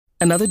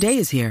Another day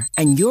is here,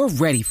 and you're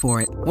ready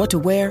for it. What to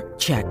wear?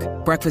 Check.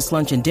 Breakfast,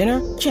 lunch, and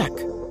dinner? Check.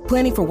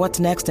 Planning for what's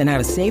next and how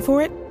to save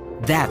for it?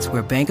 That's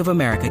where Bank of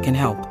America can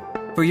help.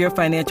 For your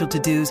financial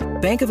to-dos,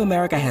 Bank of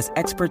America has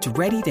experts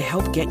ready to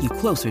help get you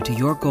closer to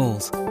your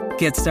goals.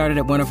 Get started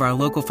at one of our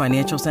local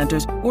financial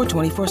centers or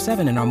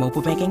 24/7 in our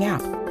mobile banking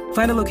app.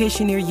 Find a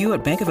location near you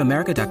at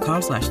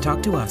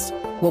bankofamerica.com/talktous.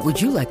 What would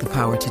you like the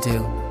power to do?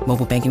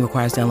 Mobile banking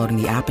requires downloading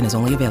the app and is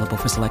only available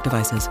for select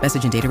devices.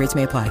 Message and data rates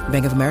may apply.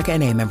 Bank of America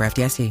N.A., member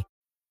FDIC.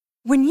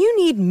 When you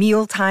need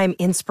mealtime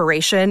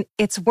inspiration,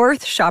 it's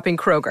worth shopping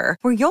Kroger,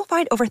 where you'll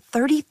find over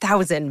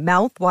 30,000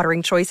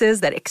 mouth-watering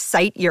choices that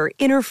excite your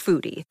inner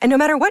foodie. And no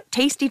matter what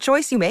tasty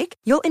choice you make,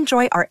 you'll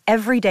enjoy our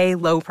everyday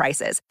low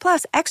prices,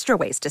 plus extra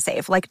ways to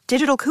save, like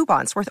digital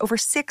coupons worth over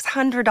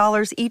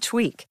 $600 each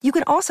week. You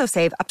can also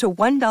save up to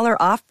 $1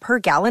 off per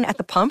gallon at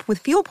the pump with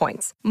fuel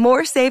points.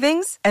 More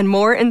savings and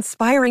more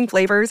inspiring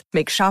flavors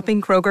make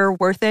shopping Kroger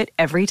worth it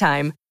every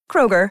time.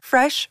 Kroger,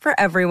 fresh for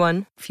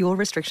everyone. Fuel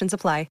restrictions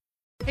apply.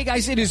 Hey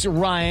guys, it is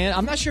Ryan.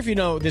 I'm not sure if you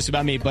know this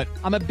about me, but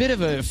I'm a bit of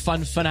a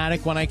fun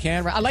fanatic when I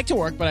can. I like to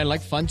work, but I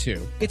like fun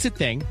too. It's a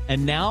thing.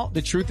 And now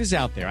the truth is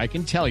out there. I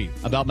can tell you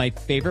about my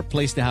favorite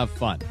place to have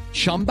fun.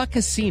 Chumba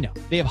Casino.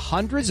 They have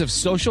hundreds of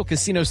social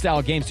casino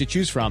style games to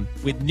choose from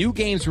with new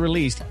games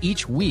released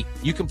each week.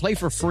 You can play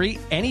for free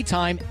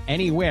anytime,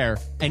 anywhere.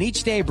 And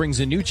each day brings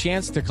a new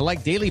chance to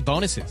collect daily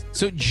bonuses.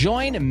 So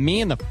join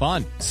me in the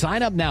fun.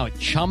 Sign up now at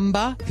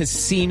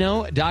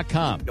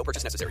ChumbaCasino.com. No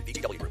purchase necessary.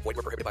 VGW Group. Void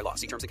where prohibited by law.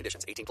 See terms and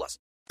conditions. 18+.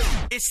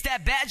 It's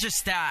that Badger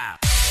style.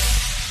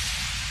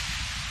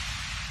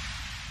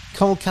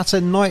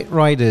 Kolkata Knight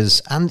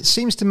Riders, and it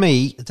seems to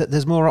me that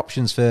there's more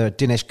options for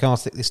Dinesh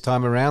Karthik this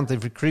time around.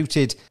 They've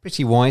recruited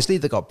pretty wisely.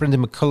 They've got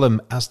Brendan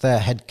McCullum as their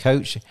head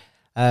coach.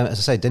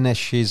 As I say,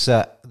 Dinesh is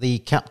the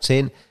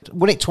captain.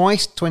 Won it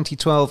twice,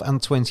 2012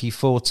 and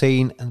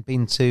 2014, and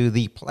been to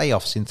the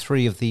playoffs in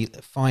 3 of the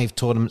 5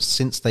 tournaments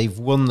since they've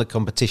won the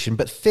competition.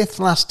 But 5th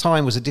last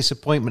time was a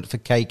disappointment for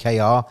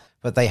KKR,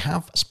 but they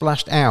have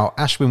splashed out.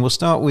 Ashwin, we'll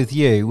start with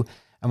you,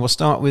 and we'll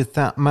start with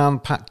that man,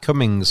 Pat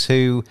Cummings,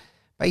 who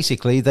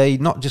basically they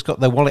not just got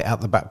their wallet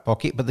out the back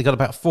pocket, but they got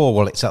about 4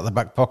 wallets out the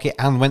back pocket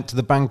and went to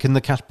the bank and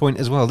the cash point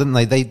as well, didn't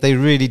they? They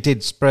really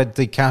did spread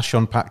the cash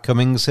on Pat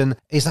Cummings. And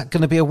is that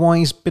going to be a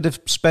wise bit of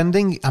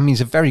spending? I mean,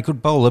 he's a very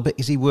good bowler, but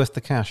is he worth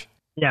the cash?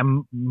 Yeah,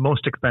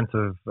 most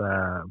expensive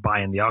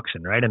buy in the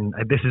auction, right? And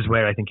this is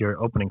where I think your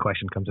opening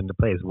question comes into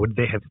play, is would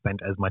they have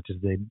spent as much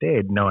as they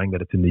did knowing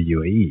that it's in the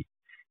UAE?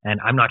 And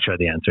I'm not sure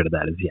the answer to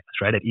that is yes,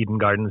 right? At Eden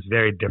Gardens,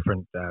 very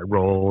different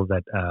role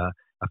that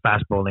a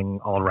fast bowling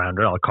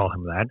all-rounder, I'll call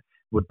him that,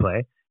 would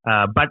play.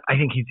 But I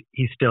think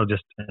he's still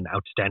just an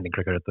outstanding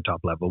cricketer at the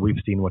top level.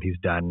 We've seen what he's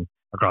done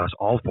across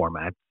all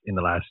formats in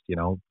the last,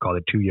 call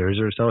it 2 years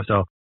or so.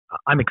 So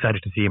I'm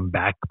excited to see him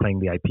back playing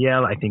the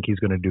IPL. I think he's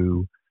going to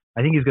do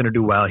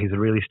well. He's a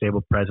really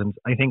stable presence.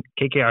 I think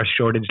KKR's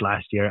shortage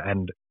last year,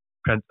 and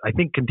I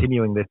think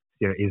continuing this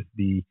year, is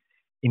the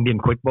Indian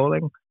quick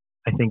bowling.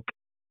 I think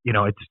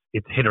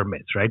it's hit or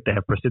miss, right? They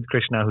have Prasidh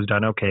Krishna, who's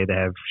done okay. They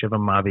have Shivam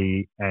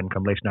Mavi and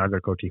Kamlesh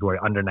Nagarkoti, who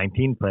are under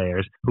 19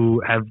 players,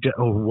 who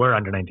were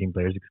under 19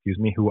 players,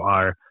 who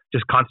are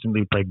just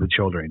constantly plagued with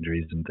shoulder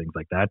injuries and things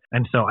like that.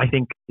 And so I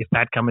think if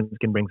Pat Cummins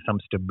can bring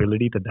some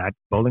stability to that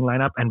bowling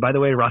lineup, and by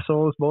the way,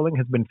 Russell's bowling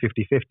has been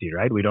 50-50,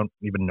 right? We don't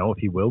even know if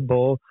he will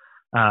bowl.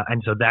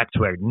 And so that's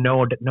where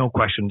no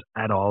questions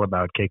at all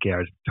about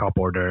KKR's top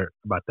order,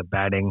 about the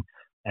batting,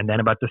 and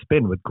then about the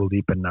spin with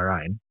Kuldeep and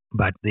Narayan.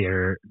 But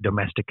their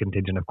domestic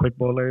contingent of quick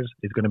bowlers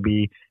is going to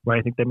be where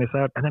I think they miss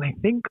out. And then I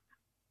think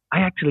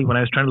when I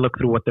was trying to look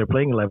through what their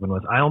playing 11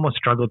 was, I almost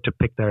struggled to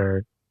pick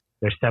their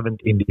 7th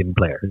Indian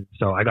player.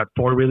 So I got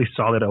 4 really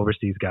solid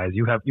overseas guys.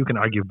 You can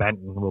argue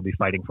Benton will be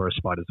fighting for a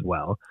spot as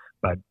well.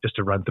 But just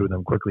to run through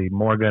them quickly,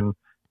 Morgan,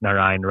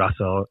 Narayan,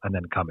 Russell, and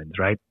then Cummins,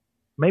 right?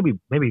 Maybe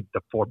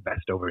the 4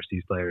 best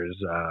overseas players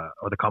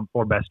or the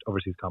 4 best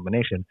overseas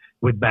combination,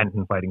 with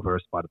Benton fighting for a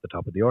spot at the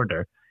top of the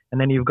order. And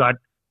then you've got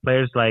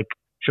players like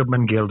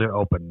Shubman Gill to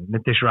open,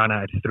 Nitish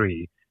Rana at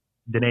 3,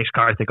 Dinesh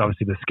Karthik,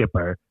 obviously the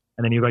skipper,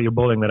 and then you've got your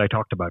bowling that I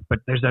talked about. But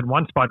there's that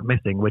one spot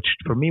missing, which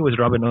for me was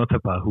Robin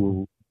Uthappa,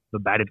 who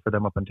batted for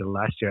them up until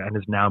last year and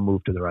has now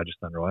moved to the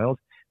Rajasthan Royals.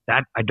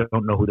 That I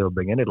don't know who they'll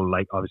bring in. It'll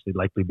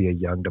likely be a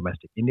young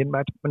domestic Indian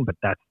batsman, but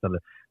that's the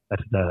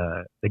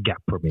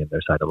gap for me in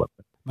their side 11.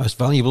 Most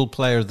valuable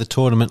player of the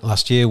tournament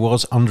last year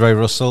was Andre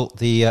Russell,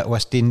 the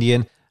West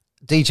Indian.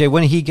 DJ,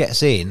 when he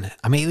gets in,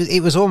 I mean,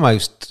 it was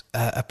almost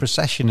a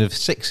procession of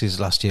sixes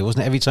last year,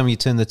 wasn't it? Every time you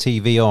turn the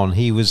TV on,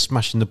 he was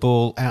smashing the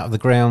ball out of the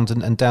ground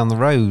and down the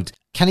road.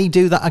 Can he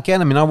do that again?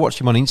 I mean, I watch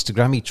him on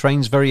Instagram. He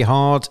trains very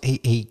hard.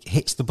 He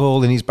hits the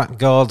ball in his back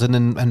garden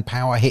and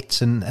power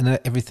hits and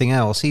everything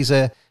else. He's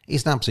an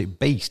absolute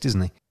beast,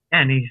 isn't he?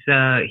 And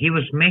he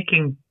was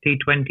making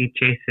T20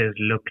 chases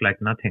look like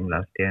nothing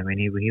last year. I mean,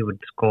 he would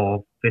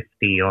score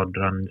 50-odd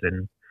runs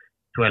in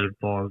 12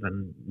 balls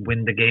and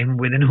win the game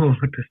with an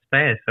over to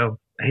spare. So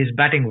his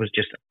batting was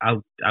just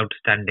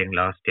outstanding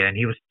last year, and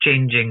he was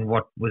changing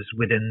what was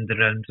within the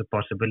realms of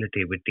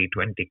possibility with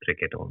T20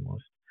 cricket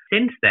almost.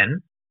 since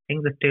then,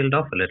 things have tailed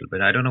off a little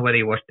bit. I don't know whether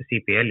you watched the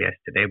CPL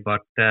yesterday,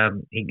 but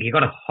he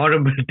got a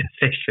horrible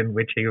decision,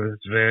 which he was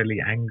really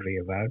angry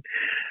about.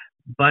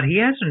 But he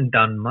hasn't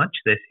done much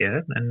this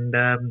year, and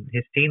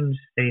his team's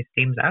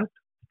out.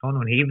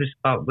 He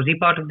was he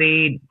part of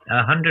the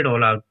 100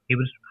 all out? He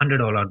was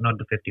 100 all out, not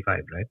the 55,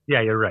 right?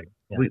 Yeah, you're right.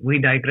 Yeah. We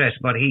digress,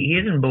 but he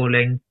isn't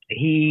bowling.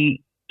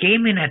 He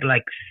came in at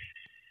like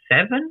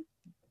 7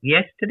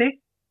 yesterday.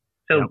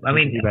 So, yeah, I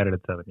mean, he batted at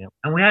 7, yeah.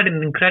 And we had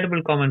an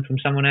incredible comment from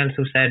someone else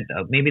who said,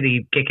 maybe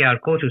the KKR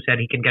coach, who said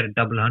he can get a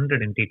double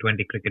 100 in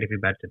T20 cricket if he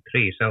bats at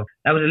 3. So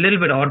that was a little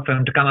bit odd for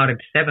him to come out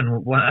at 7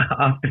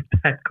 after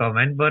that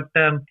comment. But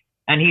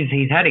and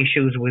he's had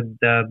issues with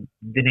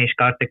Dinesh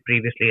Karthik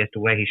previously as to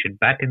where he should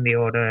bat in the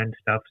order and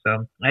stuff.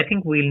 So I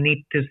think we'll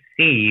need to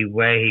see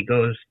where he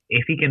goes.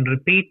 If he can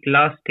repeat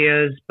last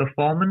year's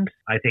performance,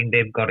 I think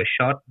they've got a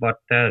shot. But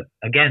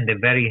again, they're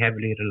very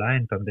heavily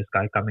reliant on this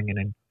guy coming in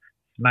and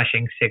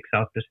smashing 6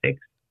 after 6.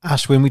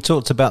 Ash, when we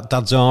talked about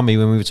Dad's Army,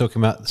 when we were talking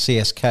about the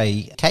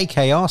CSK,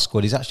 KKR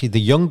squad is actually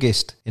the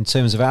youngest in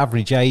terms of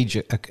average age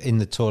in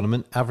the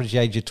tournament, average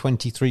age of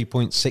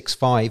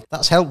 23.65.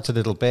 That's helped a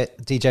little bit.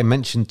 DJ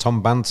mentioned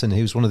Tom Banton,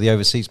 who's one of the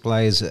overseas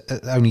players,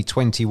 only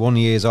 21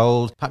 years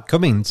old. Pat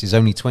Cummins is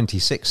only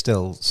 26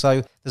 still.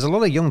 So there's a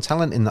lot of young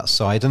talent in that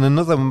side. And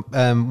another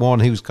one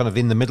who's kind of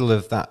in the middle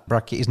of that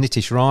bracket is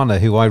Nitish Rana,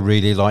 who I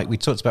really like. We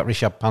talked about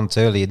Rishabh Pant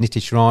earlier.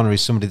 Nitish Rana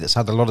is somebody that's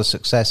had a lot of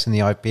success in the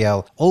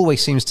IPL,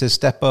 always seems to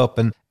step up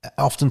and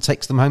often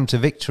takes them home to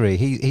victory.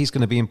 He's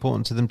going to be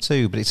important to them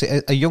too. But it's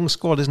a young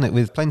squad, isn't it,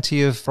 with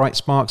plenty of bright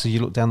sparks as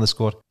you look down the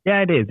squad?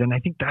 Yeah, it is. And I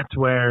think that's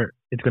where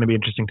it's going to be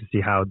interesting to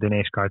see how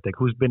Dinesh Karthik,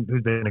 who's been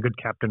a good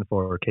captain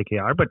for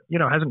KKR, but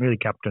hasn't really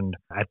captained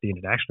at the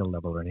international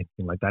level or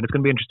anything like that. It's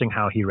going to be interesting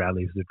how he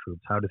rallies the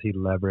troops. How does he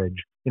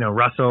leverage,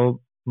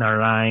 Russell,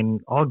 Narayan,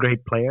 all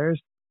great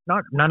players.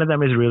 None of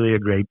them is really a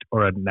great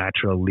or a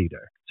natural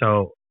leader.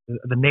 So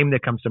the name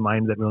that comes to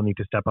mind that will need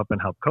to step up and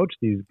help coach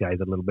these guys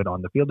a little bit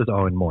on the field is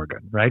Eoin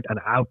Morgan, right? An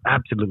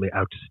absolutely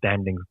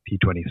outstanding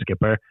T20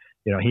 skipper.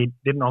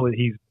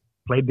 He's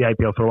played the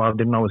IPL for a while,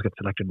 didn't always get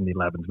selected in the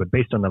 11s, but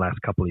based on the last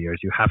couple of years,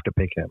 you have to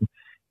pick him.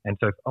 And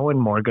so if Eoin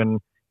Morgan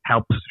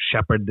helps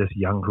shepherd this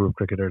young group of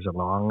cricketers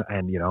along,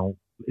 and,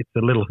 it's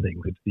the little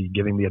things. It's the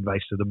giving the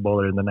advice to the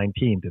bowler in the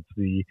 19th. It's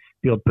the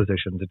field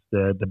positions. It's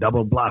the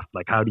double bluff.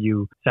 Like, how do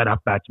you set up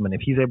batsmen? If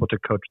he's able to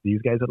coach these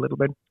guys a little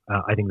bit,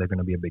 I think they're going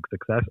to be a big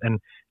success. And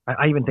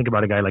I even think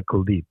about a guy like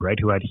Kuldeep, right,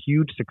 who had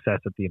huge success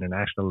at the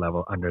international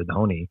level under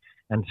Dhoni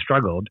and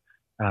struggled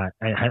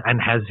and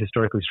has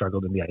historically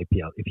struggled in the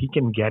IPL. If he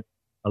can get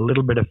a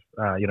little bit of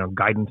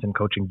guidance and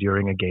coaching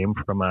during a game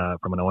from an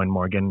Eoin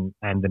Morgan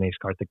and Dinesh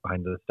Karthik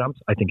behind the stumps,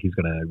 I think he's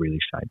going to really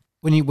shine.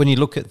 When you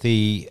look at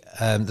the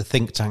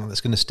think tank that's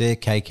going to steer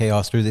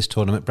KKR through this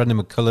tournament, Brendan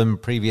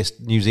McCullum, previous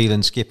New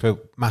Zealand skipper,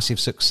 massive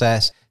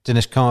success.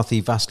 Dinesh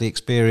Karthik, vastly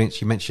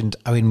experienced. You mentioned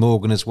Eoin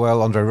Morgan as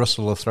well. Andre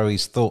Russell will throw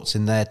his thoughts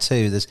in there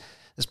too. There's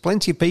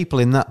plenty of people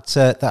in that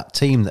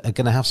team that are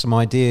going to have some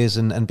ideas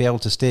and be able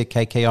to steer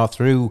KKR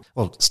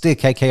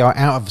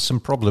out of some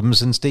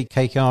problems and steer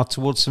KKR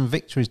towards some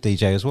victories,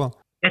 DJ, as well.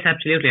 Yes,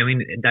 absolutely. I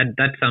mean,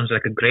 that sounds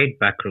like a great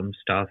backroom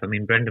staff. I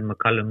mean, Brendan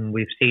McCullum,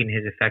 we've seen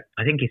his effect.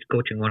 I think he's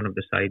coaching one of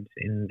the sides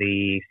in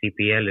the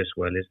CPL as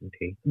well, isn't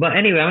he? But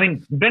anyway, I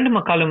mean, Brendan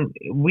McCullum,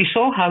 we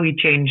saw how he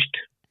changed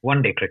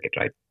one-day cricket,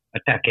 right?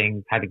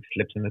 Attacking, having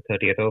slips in the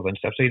 30th over and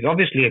stuff. So he's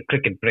obviously a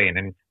cricket brain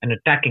and an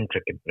attacking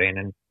cricket brain.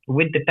 And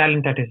with the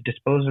talent at his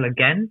disposal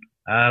again,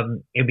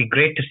 it'd be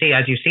great to see.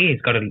 As you see,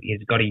 he's got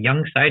a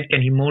young side.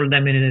 Can he mold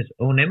them in his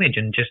own image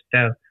and just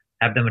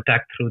have them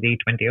attack through the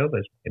 20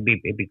 overs? It'd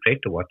be great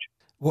to watch.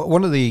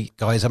 One of the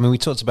guys, I mean, we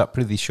talked about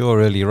Prithvi Shaw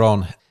earlier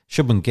on,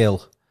 Shubman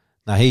Gill.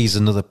 Now, he's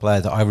another player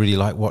that I really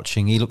like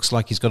watching. He looks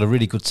like he's got a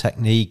really good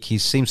technique. He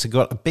seems to have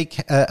got a big,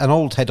 an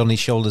old head on his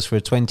shoulders for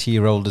a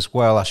 20-year-old as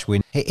well,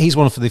 Ashwin. He's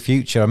one for the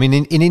future. I mean,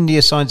 in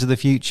India sides of the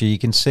future, you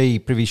can see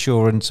Prithvi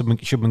Shaw and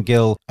Shubman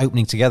Gill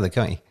opening together,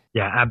 can't you?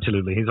 Yeah,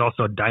 absolutely. He's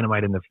also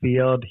dynamite in the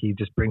field. He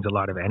just brings a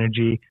lot of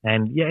energy.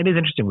 And yeah, it is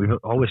interesting. We've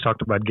always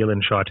talked about Gill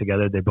and Shaw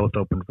together. They both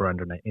opened for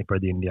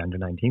the India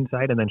under-19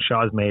 side. And then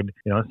Shaw's made,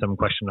 some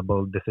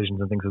questionable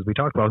decisions and things as we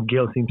talked about.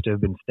 Gill seems to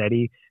have been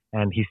steady,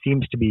 and he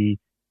seems to be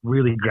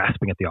really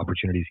grasping at the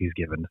opportunities he's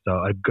given. So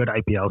a good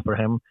IPL for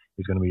him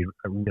is going to be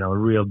a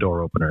real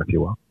door opener, if you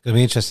will. It'll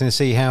be interesting to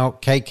see how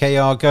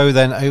KKR go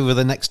then over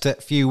the next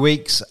few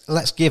weeks.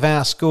 Let's give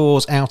our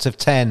scores out of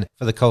 10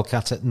 for the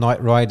Kolkata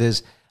Knight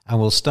Riders. And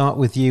we'll start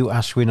with you,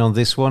 Ashwin, on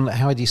this one.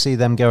 How do you see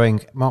them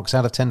going? Marks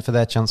out of 10 for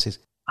their chances?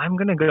 I'm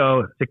going to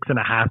go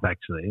 6.5,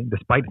 actually.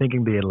 Despite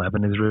thinking the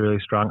 11 is really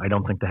strong, I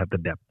don't think they have the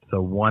depth. So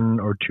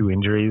 1 or 2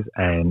 injuries,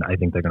 and I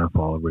think they're going to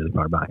fall really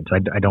far behind. So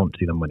I don't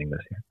see them winning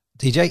this year.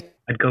 DJ?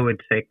 I'd go with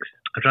 6.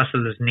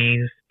 Russell's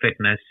knees,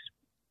 fitness,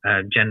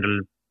 general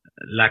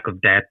lack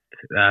of depth.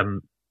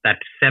 That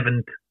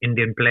 7th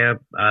Indian player,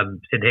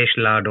 Sidhesh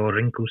Lad or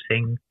Rinku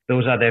Singh,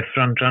 those are their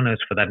front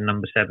runners for that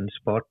number 7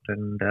 spot.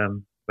 And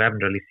we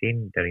haven't really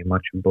seen very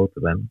much of both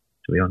of them,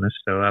 to be honest.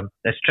 So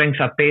their strengths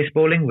are pace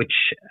bowling, which,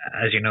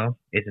 as you know,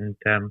 isn't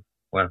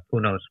well,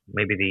 who knows?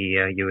 Maybe the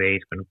UAE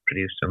is going to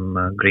produce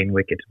some green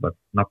wickets, but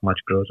not much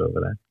grows over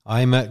there.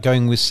 I'm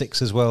going with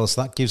 6 as well,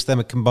 so that gives them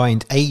a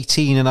combined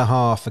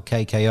 18.5 for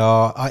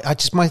KKR. I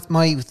just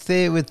my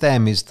theory with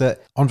them is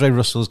that Andre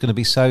Russell is going to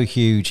be so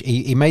huge.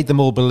 He made them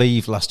all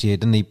believe last year,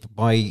 didn't he,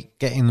 by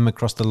getting them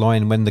across the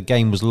line when the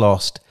game was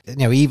lost. You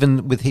know,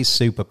 even with his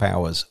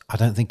superpowers, I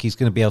don't think he's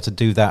going to be able to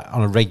do that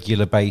on a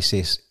regular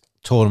basis,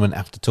 tournament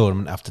after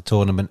tournament after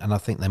tournament, and I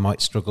think they might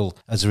struggle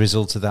as a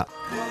result of that.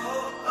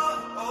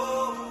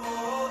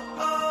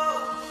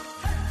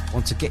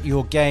 Want to get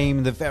your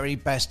game the very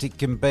best it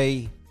can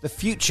be? The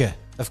future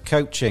of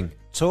coaching.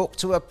 Talk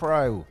to a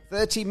pro.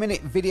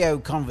 30-minute video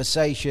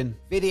conversation.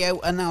 Video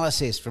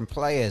analysis from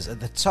players at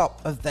the top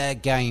of their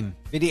game.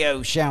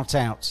 Video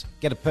shout-outs.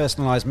 Get a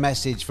personalised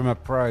message from a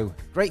pro.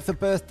 Great for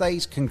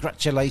birthdays,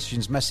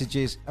 congratulations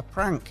messages, a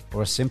prank,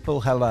 or a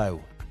simple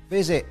hello.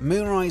 Visit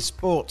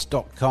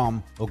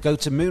moonrisesports.com or go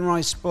to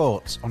Moonrise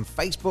Sports on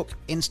Facebook,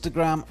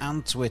 Instagram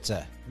and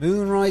Twitter.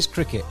 Moonrise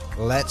Cricket.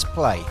 Let's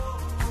play.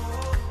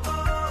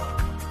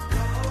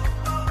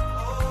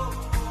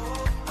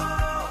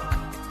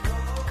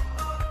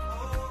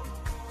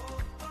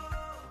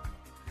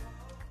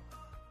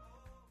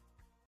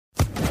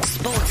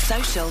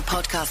 Social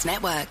Podcast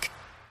Network.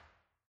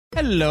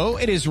 Hello,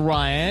 it is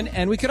Ryan,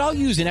 and we could all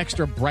use an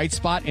extra bright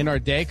spot in our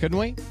day, couldn't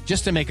we?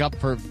 Just to make up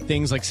for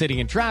things like sitting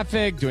in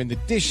traffic, doing the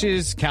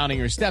dishes, counting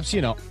your steps,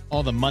 you know,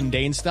 all the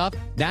mundane stuff.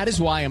 That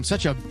is why I'm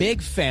such a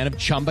big fan of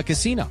Chumba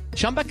Casino.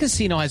 Chumba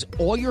Casino has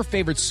all your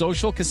favorite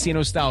social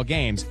casino-style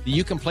games that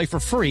you can play for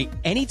free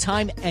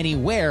anytime,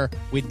 anywhere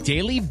with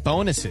daily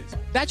bonuses.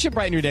 That should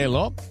brighten your day a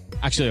little.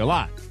 Actually, a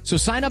lot. So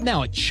sign up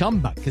now at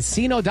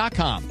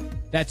ChumbaCasino.com.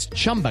 That's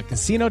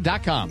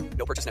ChumbaCasino.com.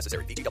 No purchase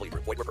necessary. VGW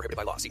Group. Void where prohibited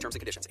by law. See terms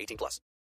and conditions. 18+.